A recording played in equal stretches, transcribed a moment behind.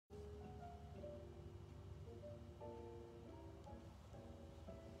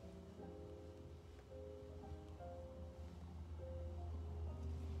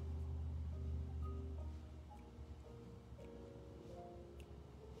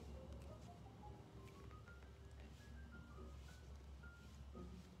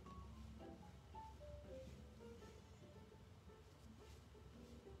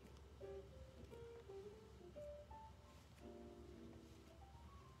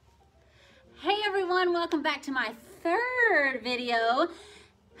everyone, welcome back to my third video.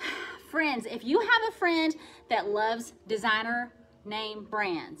 Friends, if you have a friend that loves designer name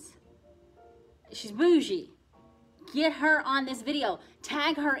brands, she's bougie, get her on this video,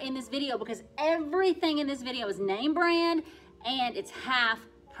 tag her in this video, because everything in this video is name brand and it's half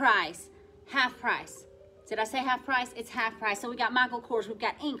price. Half price. Did I say half price? It's half price. So we got Michael Kors, we've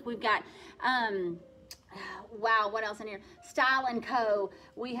got Ink, we've got wow, what else in here? Style & Co.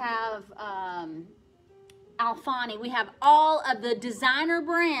 We have Alfani. We have all of the designer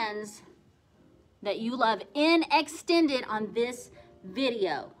brands that you love in extended on this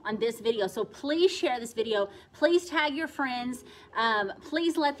video. So please share this video. Please tag your friends.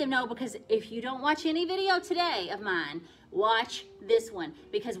 Please let them know, because if you don't watch any video today of mine, watch this one,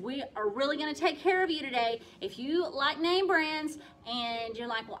 because we are really going to take care of you today. If you like name brands and you're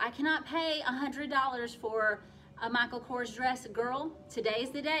like, well, I cannot pay $100 for a Michael Kors dress, girl, today's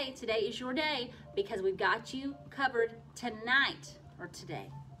the day. Today is your day, because we've got you covered tonight or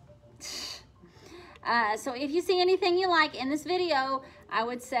today. So if you see anything you like in this video, I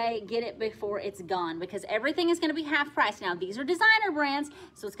would say get it before it's gone, because everything is going to be half price. Now, these are designer brands,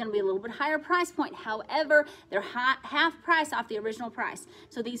 so it's going to be a little bit higher price point. However, they're half price off the original price.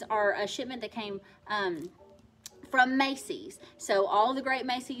 So these are a shipment that came from Macy's. So all the great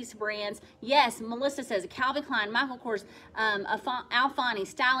Macy's brands. Yes, Melissa says Calvin Klein, Michael Kors, Alfani,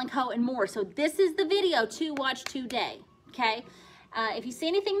 Style & Co. and more. So this is the video to watch today, okay? If you see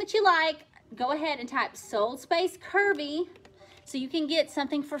anything that you like, go ahead and type sold space Curvy so you can get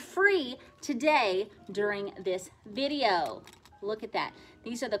something for free today during this video. Look at that.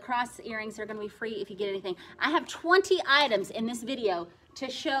 These are the cross earrings. They're going to be free if you get anything. I have 20 items in this video to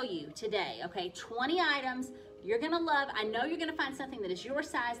show you today, okay? 20 items you're going to love. I know you're going to find something that is your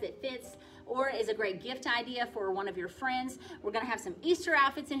size, that fits, or is a great gift idea for one of your friends. We're going to have some Easter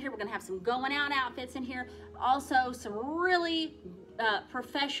outfits in here. We're going to have some going out outfits in here. Also, some really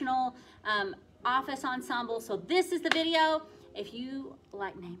professional office ensemble. So this is the video. If you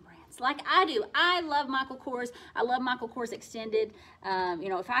like name brands like I do, I love Michael Kors. I love Michael Kors Extended. You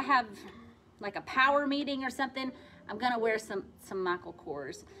know, if I have like a power meeting or something, I'm gonna wear some Michael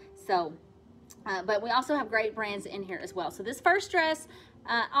Kors. So but we also have great brands in here as well. So this first dress,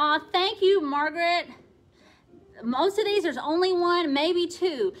 thank you, Margaret. Most of these, there's only one, maybe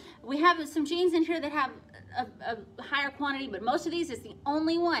two. We have some jeans in here that have a higher quantity, but most of these is the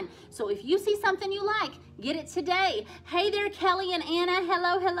only one. So if you see something you like, get it today. Hey there, Kelly and Anna.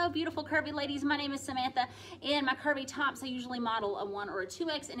 Hello, beautiful curvy ladies. My name is Samantha. In my curvy tops, I usually model a 1 or a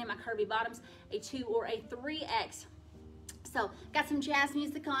 2X, and in my curvy bottoms, a 2 or a 3X. So, got some jazz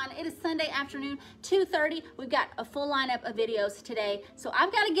music on. It is Sunday afternoon, 2:30. We've got a full lineup of videos today. So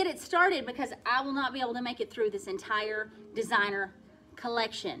I've got to get it started, because I will not be able to make it through this entire designer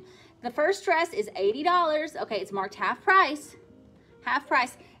collection. The first dress is $80. Okay, it's marked half price. Half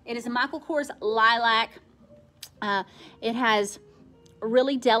price. It is a Michael Kors lilac. It has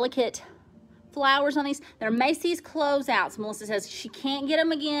really delicate flowers on these. They're Macy's closeouts. Melissa says she can't get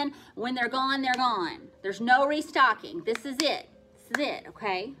them again. When they're gone, they're gone. There's no restocking. This is it. This is it,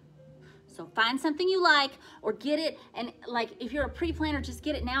 okay? So find something you like, or get it, and like if you're a pre-planner, just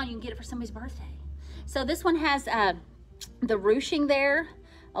get it now and you can get it for somebody's birthday. So this one has the ruching there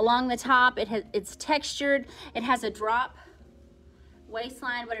along the top. It's textured. It has a drop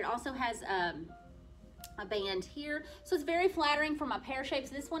waistline, but it also has a band here. So it's very flattering for my pear shapes.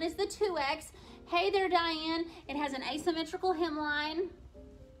 This one is the 2X. Hey there, Diane. It has an asymmetrical hemline.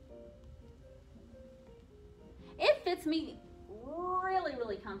 It fits me really,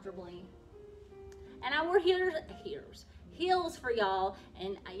 really comfortably. And I wore heels for y'all.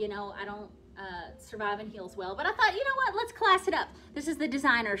 And you know, I don't survive in heels well, but I thought, you know what, let's class it up. This is the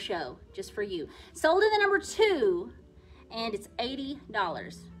designer show just for you. Sold in the number 2, and it's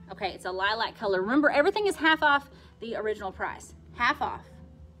 $80. Okay, it's a lilac color. Remember, everything is half off the original price. Half off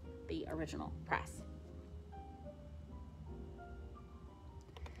the original price.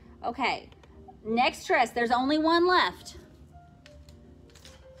 Okay, next dress. There's only one left.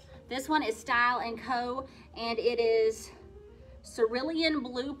 This one is Style & Co. and it is cerulean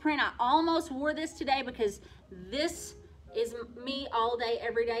blueprint. I almost wore this today, because this is me all day,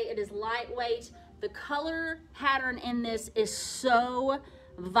 every day. It is lightweight. The color pattern in this is so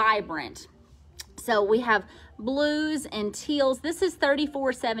vibrant. So we have blues and teals. This is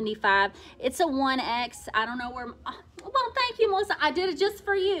 $34.75. It's a 1X. I don't know where, well, thank you, Melissa. I did it just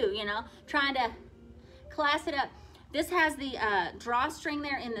for you, you know, trying to class it up. This has the drawstring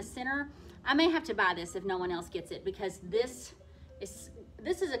there in the center. I may have to buy this if no one else gets it, because this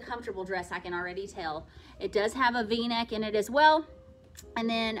is a comfortable dress, I can already tell. It does have a V-neck in it as well. And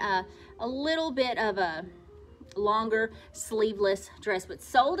then a little bit of a longer sleeveless dress, but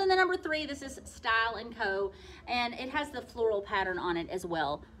sold in the number 3. This is Style & Co. And it has the floral pattern on it as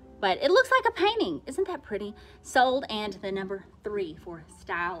well. But it looks like a painting. Isn't that pretty? Sold and the number 3 for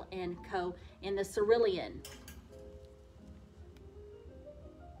Style & Co. in the cerulean.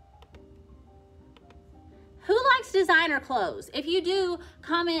 Who likes designer clothes? If you do,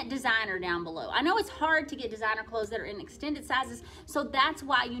 comment designer down below. I know it's hard to get designer clothes that are in extended sizes, so that's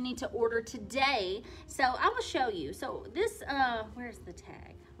why you need to order today. So I will show you. So this, where's the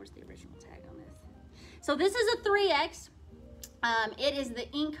tag? Where's the original tag on this? So this is a 3X. It is the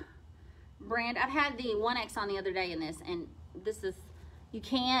Ink brand. I've had the 1X on the other day in this, and this is, you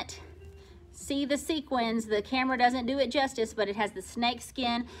can't see the sequins. The camera doesn't do it justice, but it has the snake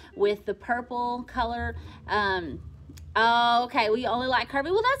skin with the purple color. Okay, we only like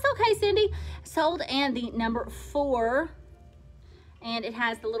Curvy. Well, that's okay, Cindy. Sold and the number 4. And it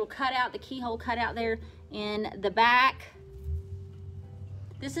has the little cutout, the keyhole cutout there in the back.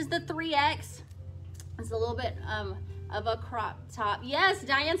 This is the 3X. It's a little bit of a crop top. Yes,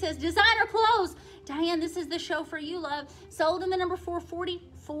 Diane says designer clothes. Diane, this is the show for you, love. Sold in the number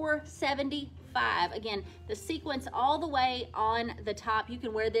 444.75. Again, the sequence all the way on the top. You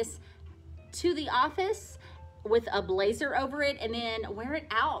can wear this to the office with a blazer over it, and then wear it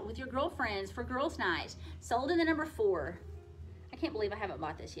out with your girlfriends for girls' night. Sold in the number 4. I can't believe I haven't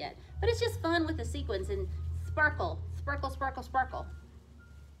bought this yet, but it's just fun with the sequins and sparkle, sparkle, sparkle, sparkle.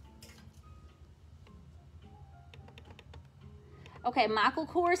 Okay, Michael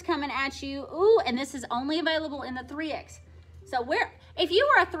Kors coming at you. Ooh, and this is only available in the 3X. So if you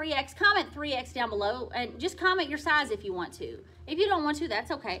are a 3X, comment 3X down below, and just comment your size if you want to. If you don't want to,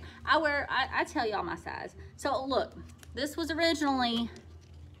 that's okay. I tell y'all my size. So look, this was originally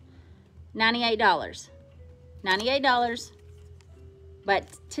 $98. $98. But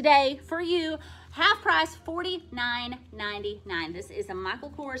today, for you, half price, $49.99. This is a Michael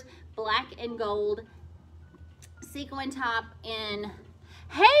Kors black and gold sequin top in,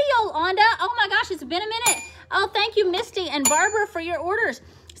 hey Yolanda, oh my gosh, it's been a minute. Oh, thank you Misty and Barbara for your orders.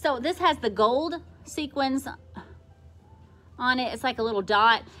 So this has the gold sequins on it. It's like a little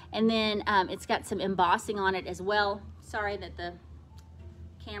dot, and then it's got some embossing on it as well. Sorry that the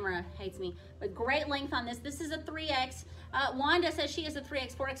camera hates me, but great length on this. This is a 3X. Wanda says she is a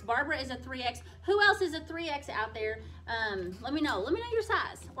 3X, 4X. Barbara is a 3X. Who else is a 3X out there? Let me know. Let me know your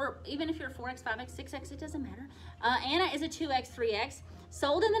size. Or even if you're a 4X, 5X, 6X, it doesn't matter. Anna is a 2X, 3X.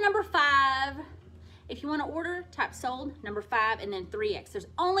 Sold in the number 5. If you want to order, type sold, number 5, and then 3X. There's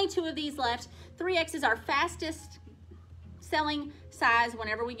only 2 of these left. 3X is our fastest selling size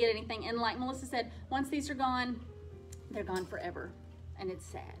whenever we get anything. And like Melissa said, once these are gone, they're gone forever. And it's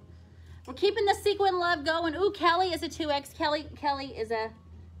sad. We're keeping the sequin love going. Ooh, Kelly is a 2X. Kelly is a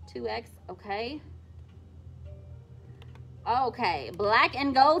 2X. Okay. Okay. Black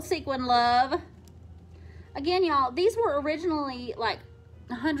and gold sequin love. Again, y'all, these were originally like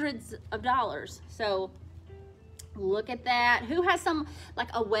hundreds of dollars. So look at that. Who has some, like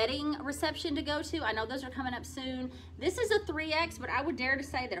a wedding reception to go to? I know those are coming up soon. This is a 3X, but I would dare to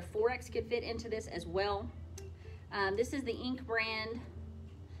say that a 4X could fit into this as well. This is the Ink brand.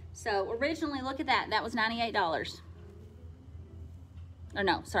 So originally, look at that. That was $98. Or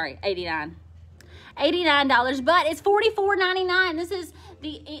no, sorry, $89. $89, but it's $44.99. This is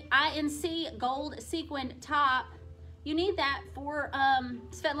the INC gold sequined top. You need that for,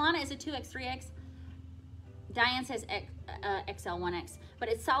 Svetlana is a 2X, 3X. Diane says XL, 1X. But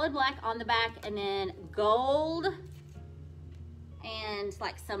it's solid black on the back, and then gold and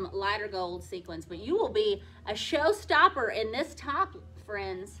like some lighter gold sequins. But you will be a showstopper in this top,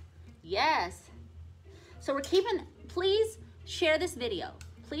 friends. Yes. So we're keeping, please share this video.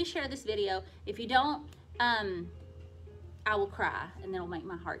 Please share this video. If you don't, I will cry, and then it'll make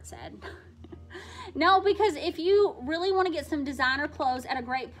my heart sad. No, because if you really want to get some designer clothes at a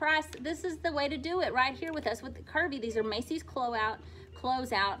great price, this is the way to do it right here with us with the Curvy. These are Macy's closeout.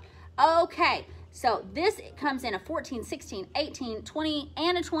 Okay, so this comes in a 14, 16, 18, 20,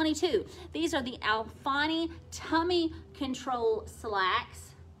 and a 22. These are the Alfani tummy control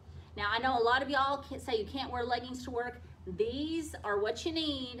slacks. Now, I know a lot of y'all say you can't wear leggings to work. These are what you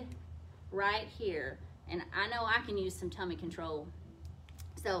need right here. And I know I can use some tummy control.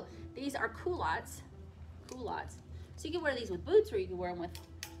 So these are culottes. So you can wear these with boots, or you can wear them with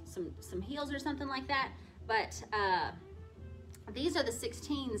some heels or something like that. But these are the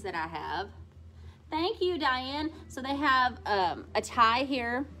 16s that I have. Thank you, Diane. So they have a tie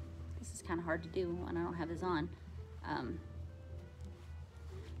here. This is kind of hard to do when I don't have this on.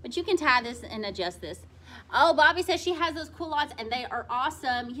 But you can tie this and adjust this. Oh, Bobby says she has those culottes and they are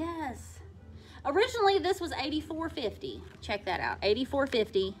awesome. Yes. Originally, this was $84.50. Check that out.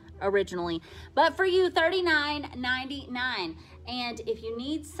 $84.50 originally. But for you, $39.99. And if you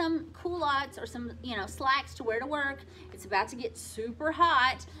need some culottes or some, you know, slacks to wear to work, it's about to get super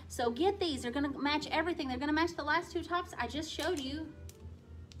hot. So get these. They're going to match everything. They're going to match the last two tops I just showed you.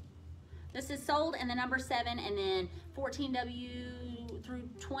 This is sold in the number 7 and then 14W through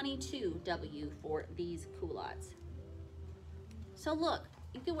 22W for these culottes. So look,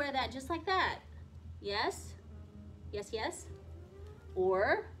 you can wear that just like that. Yes, yes, yes.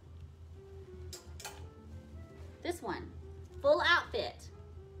 Or this one, full outfit.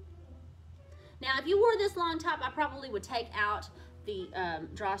 Now, if you wore this long top, I probably would take out the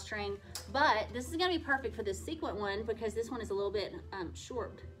drawstring, but this is gonna be perfect for this sequin one because this one is a little bit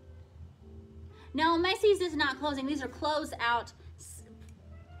short. Now, Macy's is not closing. These are closed out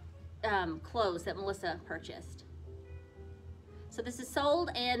clothes that Melissa purchased. So this is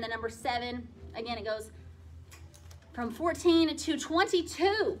sold and the number 7, again, it goes from 14 to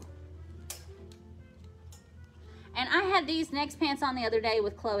 22. And I had these next pants on the other day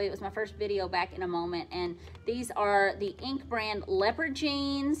with Chloe. It was my first video back in a moment. And these are the Ink brand leopard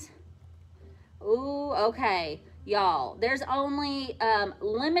jeans. Ooh, okay. Y'all, there's only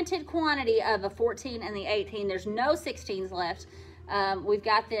limited quantity of a 14 and the 18. There's no 16s left. We've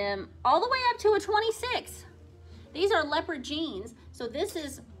got them all the way up to a 26. These are leopard jeans. So this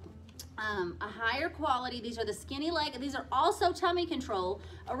is a higher quality. These are the skinny leg. These are also tummy control.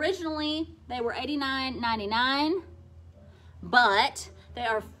 Originally, they were $89.99, but they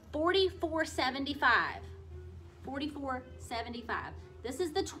are $44.75. $44.75. This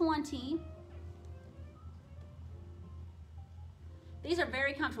is the 20. These are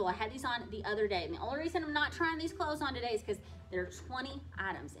very comfortable. I had these on the other day. And the only reason I'm not trying these clothes on today is because there are 20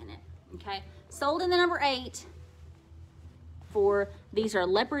 items in it, okay? Sold in the number 8 for, these are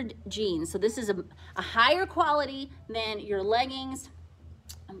leopard jeans. So this is a higher quality than your leggings.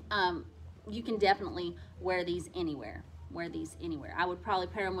 You can definitely wear these anywhere. Wear these anywhere. I would probably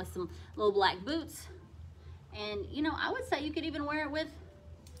pair them with some little black boots. And, you know, I would say you could even wear it with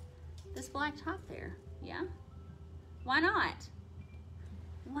this black top there. Yeah? Why not?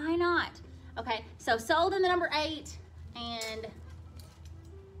 Why not? Okay, so sold in the number 8 and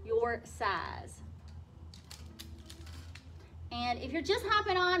your size. And if you're just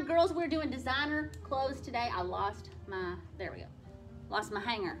hopping on, girls, we're doing designer clothes today. I lost my, there we go, lost my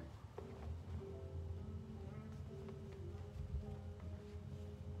hanger.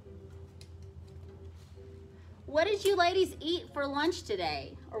 What did you ladies eat for lunch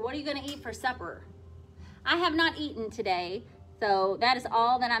today? Or what are you gonna eat for supper? I have not eaten today. So that is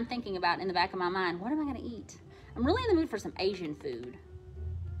all that I'm thinking about in the back of my mind. What am I gonna eat? I'm really in the mood for some Asian food.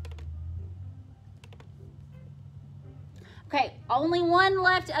 Okay, only one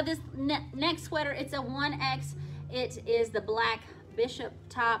left of this next sweater. It's a 1X. It is the black bishop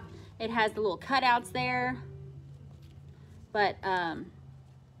top. It has the little cutouts there. But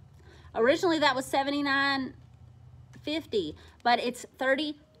originally that was $79.50, but it's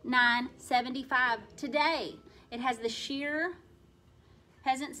 $39.75 today. It has the sheer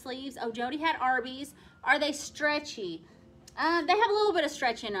peasant sleeves. Oh, Jody had Arby's. Are they stretchy? They have a little bit of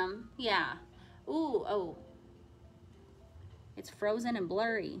stretch in them. Yeah. Ooh, oh. It's frozen and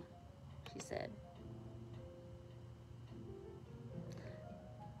blurry, she said.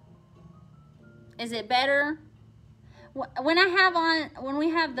 Is it better? When I have on, when we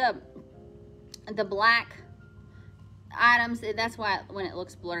have the black items, that's why when it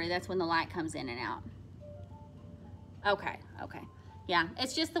looks blurry, that's when the light comes in and out. Okay, okay. Yeah,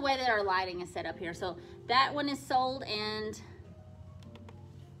 it's just the way that our lighting is set up here. So that one is sold and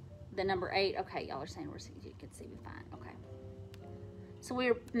the number 8. Okay, y'all are saying you can see me fine. Okay. So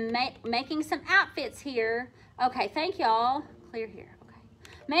we're making some outfits here. Okay, thank y'all. Clear here. Okay.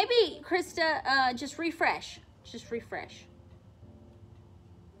 Maybe, Krista, just refresh. Just refresh.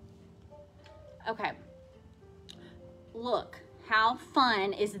 Okay. Look, how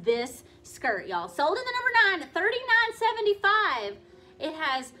fun is this skirt, y'all? Sold in the number 9, $39.75. It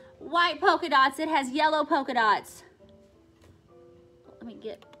has white polka dots. It has yellow polka dots. Let me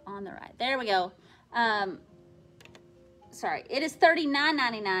get on the right. There we go. Sorry, it is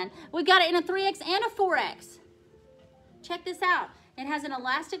 $39.99. We've got it in a 3X and a 4X. Check this out. It has an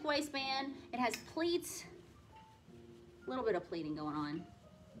elastic waistband. It has pleats. A little bit of pleating going on.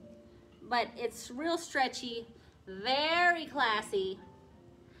 But it's real stretchy. Very classy.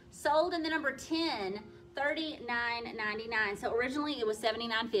 Sold in the number 10, $39.99. So originally it was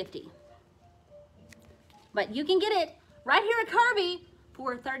 $79.50. But you can get it right here at Curvy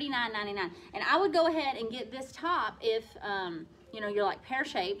for $39.99. And I would go ahead and get this top if, you know, you're like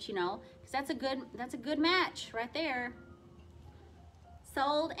pear-shaped, you know, because that's a good match right there.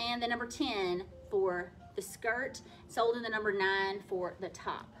 Sold, and the number 10 for the skirt. Sold in the number 9 for the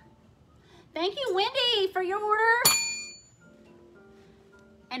top. Thank you, Wendy, for your order.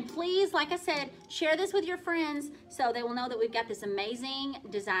 And please, like I said, share this with your friends so they will know that we've got this amazing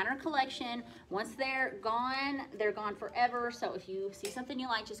designer collection. Once they're gone forever. So if you see something you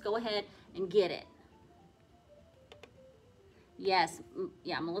like, just go ahead and get it. Yes,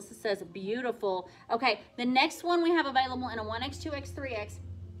 yeah, Melissa says beautiful. Okay, the next one we have available in a 1X, 2X, 3X.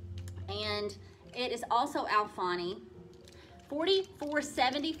 And it is also Alfani.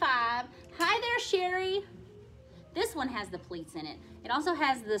 $44.75. Hi there, Sherry. This one has the pleats in it. It also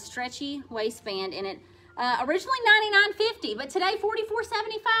has the stretchy waistband in it. Originally $99.50, but today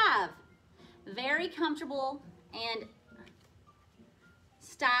 $44.75. Very comfortable and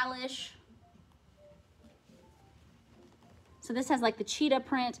stylish. So this has like the cheetah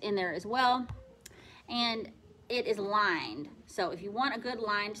print in there as well. And it is lined. So if you want a good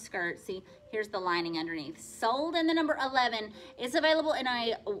lined skirt, see, here's the lining underneath. Sold in the number 11. It's available in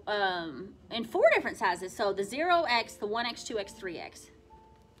in 4 different sizes. So the 0X, the 1X, 2X, 3X.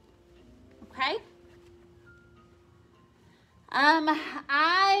 Okay?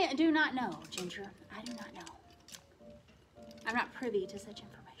 I do not know, Ginger. I do not know. I'm not privy to such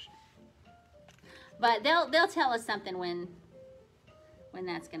information. But they'll tell us something when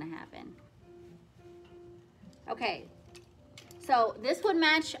that's gonna happen. Okay, so this would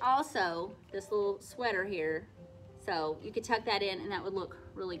match also this little sweater here. So you could tuck that in and that would look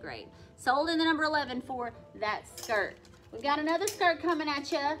really great. Sold in the number 11 for that skirt. We've got another skirt coming at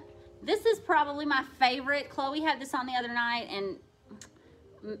you. This is probably my favorite. Chloe had this on the other night and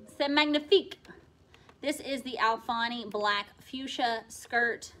c'est magnifique. This is the Alfani black fuchsia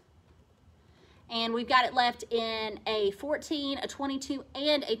skirt. And we've got it left in a 14, a 22,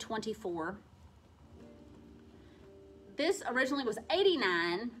 and a 24. This originally was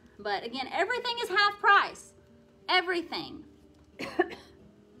 $89, but again, everything is half price. Everything.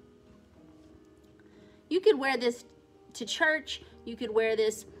 You could wear this to church. You could wear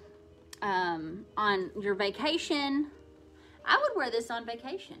this on your vacation. I would wear this on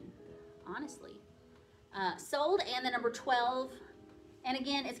vacation, honestly. Sold, and the number 12. And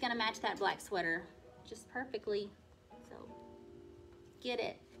again, it's going to match that black sweater just perfectly. So, get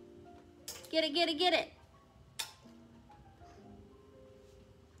it. Get it, get it, get it.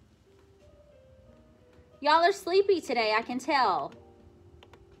 Y'all are sleepy today, I can tell.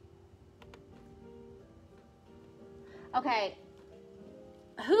 Okay.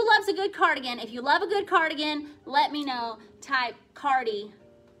 Who loves a good cardigan? If you love a good cardigan, let me know. Type Cardi.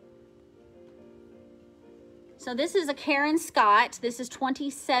 So this is a Karen Scott. This is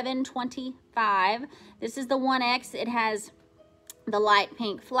 $27.25. This is the 1X. It has the light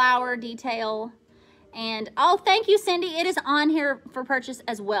pink flower detail. And, oh, thank you, Cindy. It is on here for purchase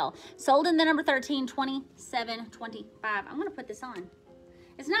as well. Sold in the number 13, $27.25. I'm going to put this on.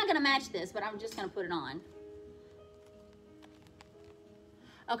 It's not going to match this, but I'm just going to put it on.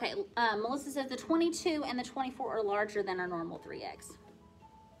 Okay, Melissa says the 22 and the 24 are larger than our normal 3X.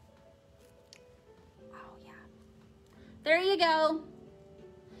 Oh, yeah. There you go.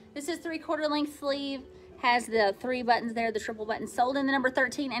 This is 3/4 length sleeve. Has the 3 buttons there, the triple button. Sold in the number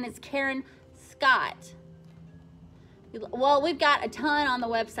 13, and it's Karen Scott. Well, we've got a ton on the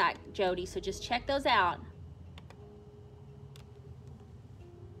website, Jody, so just check those out.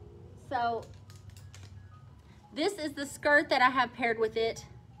 So this is the skirt that I have paired with it.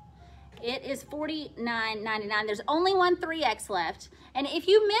 It is $49.99. There's only one 3X left. And if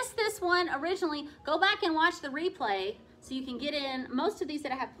you missed this one originally, go back and watch the replay so you can get in. Most of these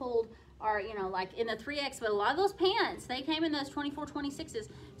that I have pulled are, you know, like in the 3X, but a lot of those pants, they came in those 24, 26s.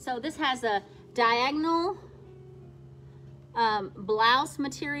 So this has a diagonal blouse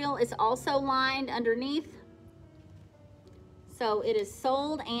material. It's also lined underneath. So it is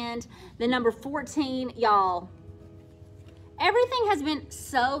sold, and the number 14, y'all. Everything has been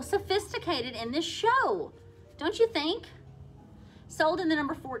so sophisticated in this show, don't you think? Sold in the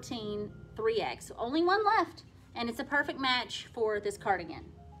number 14, 3X. Only one left, and it's a perfect match for this cardigan.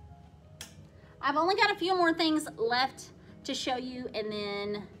 I've only got a few more things left to show you, and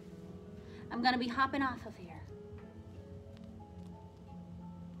then I'm gonna be hopping off of here.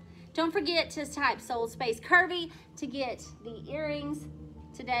 Don't forget to type Sold Space Curvy to get the earrings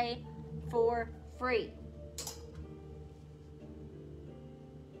today for free.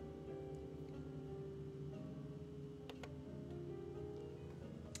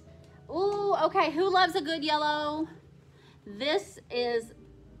 Ooh, okay, who loves a good yellow? This is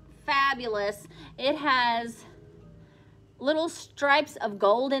fabulous. It has little stripes of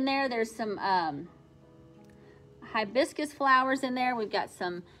gold in there. There's some hibiscus flowers in there. We've got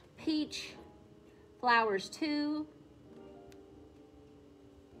some peach flowers too.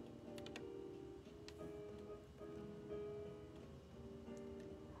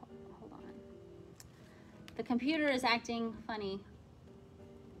 Hold on. The computer is acting funny.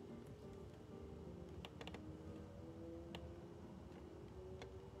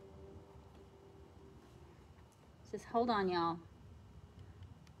 Just hold on, y'all.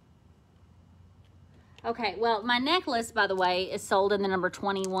 Okay, well, my necklace, by the way, is sold in the number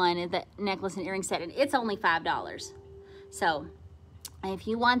 21, the necklace and earring set, and it's only $5. So, if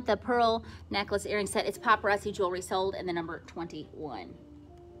you want the pearl necklace earring set, it's Paparazzi Jewelry, sold in the number 21.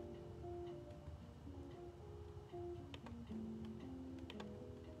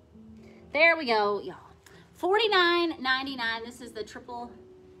 There we go, y'all. $49.99. This is the triple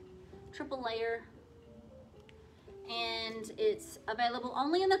layer. And it's available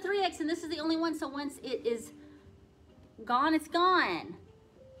only in the 3X, and this is the only one, so once it is gone, it's gone.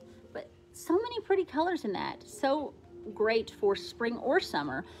 But so many pretty colors in that. So great for spring or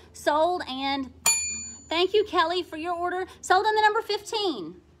summer. Sold, and thank you, Kelly, for your order. Sold in the number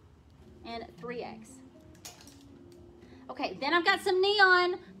 15 and 3X. Okay, then I've got some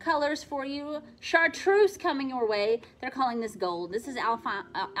neon colors for you. Chartreuse coming your way. They're calling this gold. This is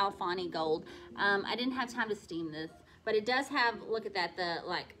Alfani gold. I didn't have time to steam this, but it does have, look at that, the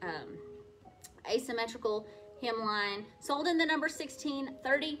like asymmetrical hemline. Sold in the number 16,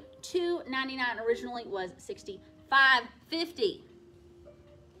 $32.99. Originally was $65.50.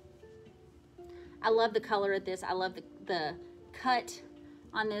 I love the color of this. I love the cut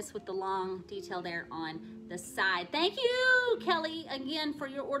on this with the long detail there on the side. Thank you, Kelly, again for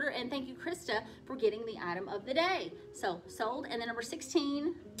your order, and thank you, Krista, for getting the item of the day. So sold, and the number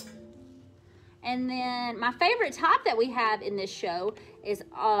 16. And then my favorite top that we have in this show is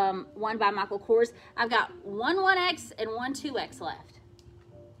one by Michael Kors. I've got one 1X and one 2X left.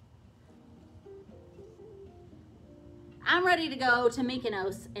 I'm ready to go to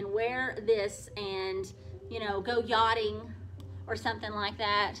Mykonos and wear this and, you know, go yachting or something like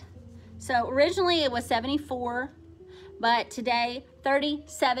that. So originally it was $74, but today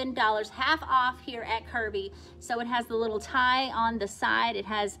 $37, half off here at Curvy. So it has the little tie on the side. It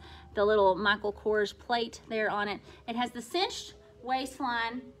has the little Michael Kors plate there on it. It has the cinched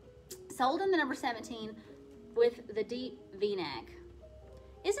waistline, sold in the number 17 with the deep V-neck.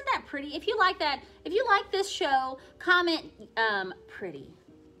 Isn't that pretty? If you like that, if you like this show, comment pretty,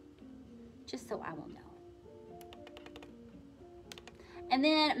 just so I will know. And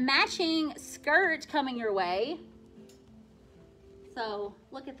then matching skirt coming your way. So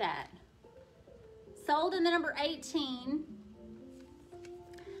look at that. Sold in the number 18,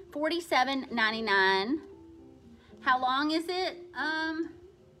 $47.99. How long is it?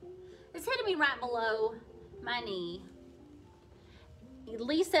 It's hitting me right below my knee.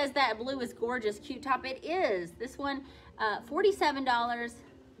 Lee says that blue is gorgeous. Cute top. It is. This one, $47.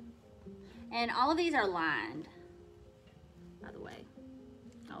 And all of these are lined, by the way.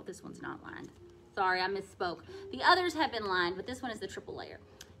 Oh, this one's not lined. Sorry, I misspoke. The others have been lined, but this one is the triple layer.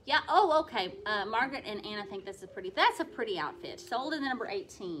 Yeah, oh, okay. Margaret and Anna think this is pretty. That's a pretty outfit. Sold in the number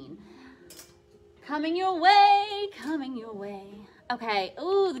 18. Coming your way, coming your way. Okay,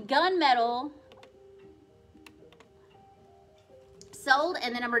 ooh, the gunmetal. Sold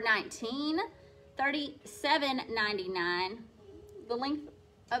in the number 19, $37.99. The length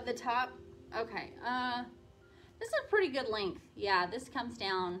of the top, okay. This is a pretty good length. Yeah, this comes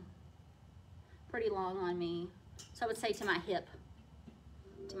down pretty long on me. So I would say to my hip.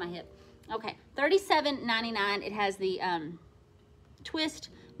 To my hip. Okay, $37.99. It has the twist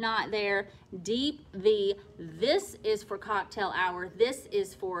knot there. Deep V. This is for cocktail hour. This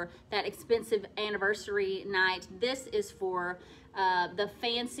is for that expensive anniversary night. This is for the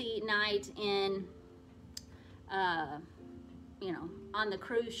fancy night in, you know, on the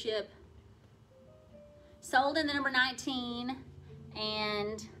cruise ship. Sold in the number 19,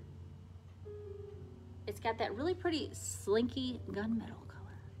 and it's got that really pretty slinky gunmetal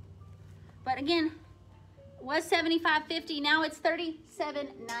color. But again, it was $75.50, now it's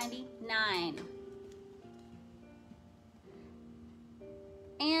 $37.99.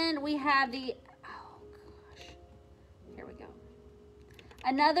 And we have the, oh gosh, here we go.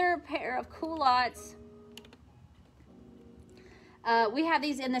 Another pair of culottes. We have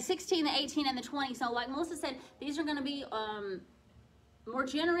these in the 16, the 18, and the 20. So like Melissa said, these are going to be more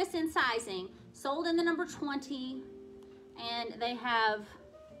generous in sizing. Sold in the number 20. And they have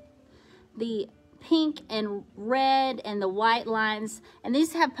the pink and red and the white lines. And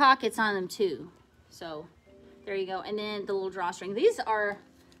these have pockets on them too. So there you go. And then the little drawstring. These are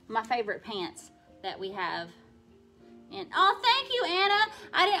my favorite pants that we have. And oh, thank you,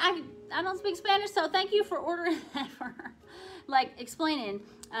 Anna. I don't speak Spanish, so thank you for ordering that for her. Like explaining.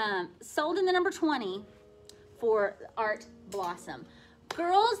 Sold in the number 20 for Art Blossom.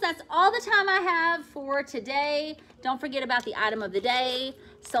 Girls, that's all the time I have for today. Don't forget about the item of the day,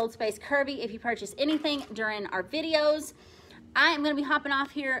 Sold Space Curvy, if you purchase anything during our videos. I am going to be hopping off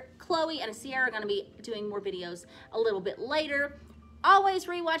here. Chloe and Sierra are going to be doing more videos a little bit later. Always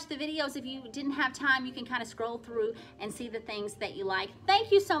rewatch the videos. If you didn't have time, you can kind of scroll through and see the things that you like.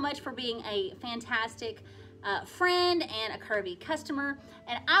 Thank you so much for being a fantastic friend and a Curvy customer.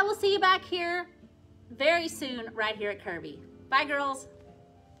 And I will see you back here very soon right here at Curvy. Bye, girls.